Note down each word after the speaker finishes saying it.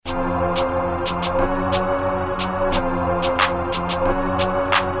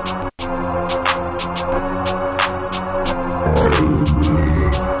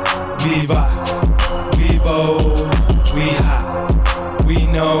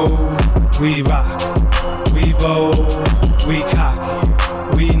know we rock, we roll, we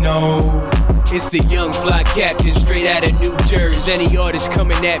cock, we know. It's the young fly captain straight out of New Jersey. Any artist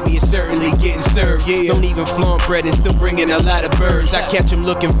coming at me is certainly getting served. Yeah. Don't even flaunt bread and still bringing a lot of birds. I catch him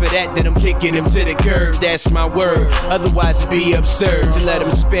looking for that, then I'm kicking him to the curb. That's my word, otherwise it'd be absurd to let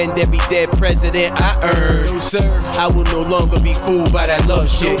him spend every dead president I earned. No sir, I will no longer be fooled by that love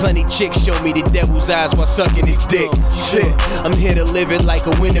shit. Plenty chicks show me the devil's eyes while sucking his dick. Shit, I'm here to live it like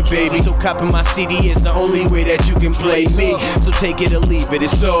a winner, baby. So copping my CD is the only way that you can play me. So take it or leave it,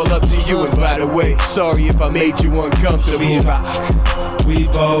 it's all up to you. And by the way, sorry if I made you uncomfortable. We rock, we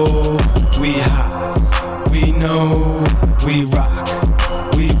roll, we high, we know we rock,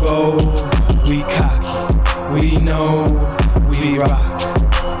 we roll, we cocky, we know we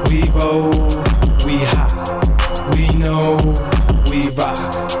rock, we roll, we high, we know we rock,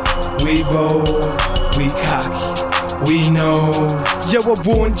 we roll, we cocky, we know. Yo, I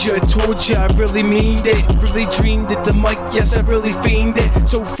warned you, I told you, I really meaned it. Really dreamed it, the mic, yes, I really fiend it.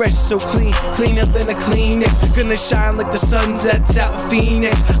 So fresh, so clean, cleaner than a Kleenex. Gonna shine like the sun's that's out in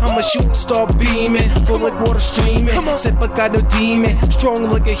Phoenix. I'm a shooting star beaming, full like water streaming. Said but got no demon, strong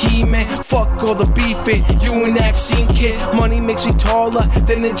like a He-Man. Fuck all the beefing, you and that scene kid. Money makes me taller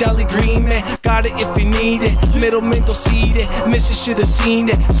than a Jolly Green Man. Got it if you need it, middleman don't see it. Missy should've seen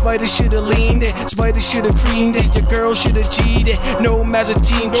it, Spider should've leaned it. Spider should've creamed it, your girl should've cheated. No as a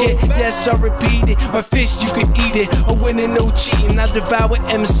team kid, yes I repeat it. My fish you can eat it, a winning no cheating. I devour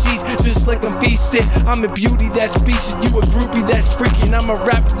MCs just like I'm feasting. I'm a beauty that's beastin', you a groupie that's freaking. I'm a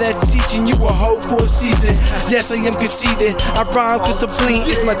rapper that's teaching, you a hoe for a season. Yes I am conceited, I rhyme cause the bling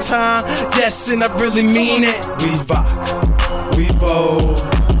is my time. Yes and I really mean it. We rock, we roll,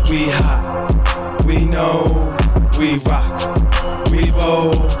 we high, we know we rock, we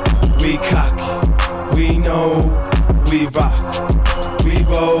roll, we cocky, we know we rock, we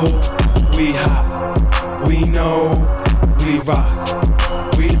roll, we high, we know we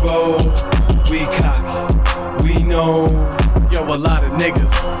rock, we roll, we cocky, we know. Yo, a lot of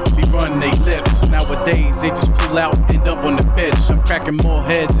niggas be running they lips. Nowadays, they just pull out and dump on the bitch. I'm cracking more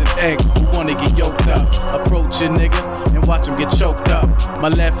heads than eggs who wanna get yoked up. Approach a nigga and watch him get choked up. My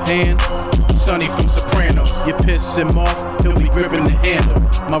left hand, Sonny from Soprano. You piss him off, he'll be gripping the handle.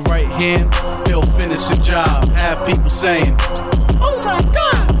 My right hand, he'll finish the job. Have people saying, oh my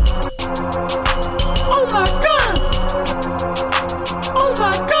God! Oh my God! Oh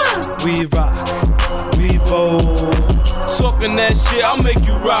my God! We rock, we roll. Talking that shit, I'll make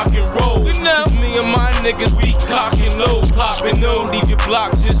you rock and roll. Cause me and my niggas, we cockin' low. Poppin' no, leave your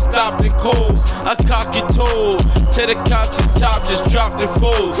block just stopped and cold. I cock your toe, tell the cops your top just dropped and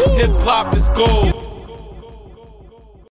fold. Hip hop is gold.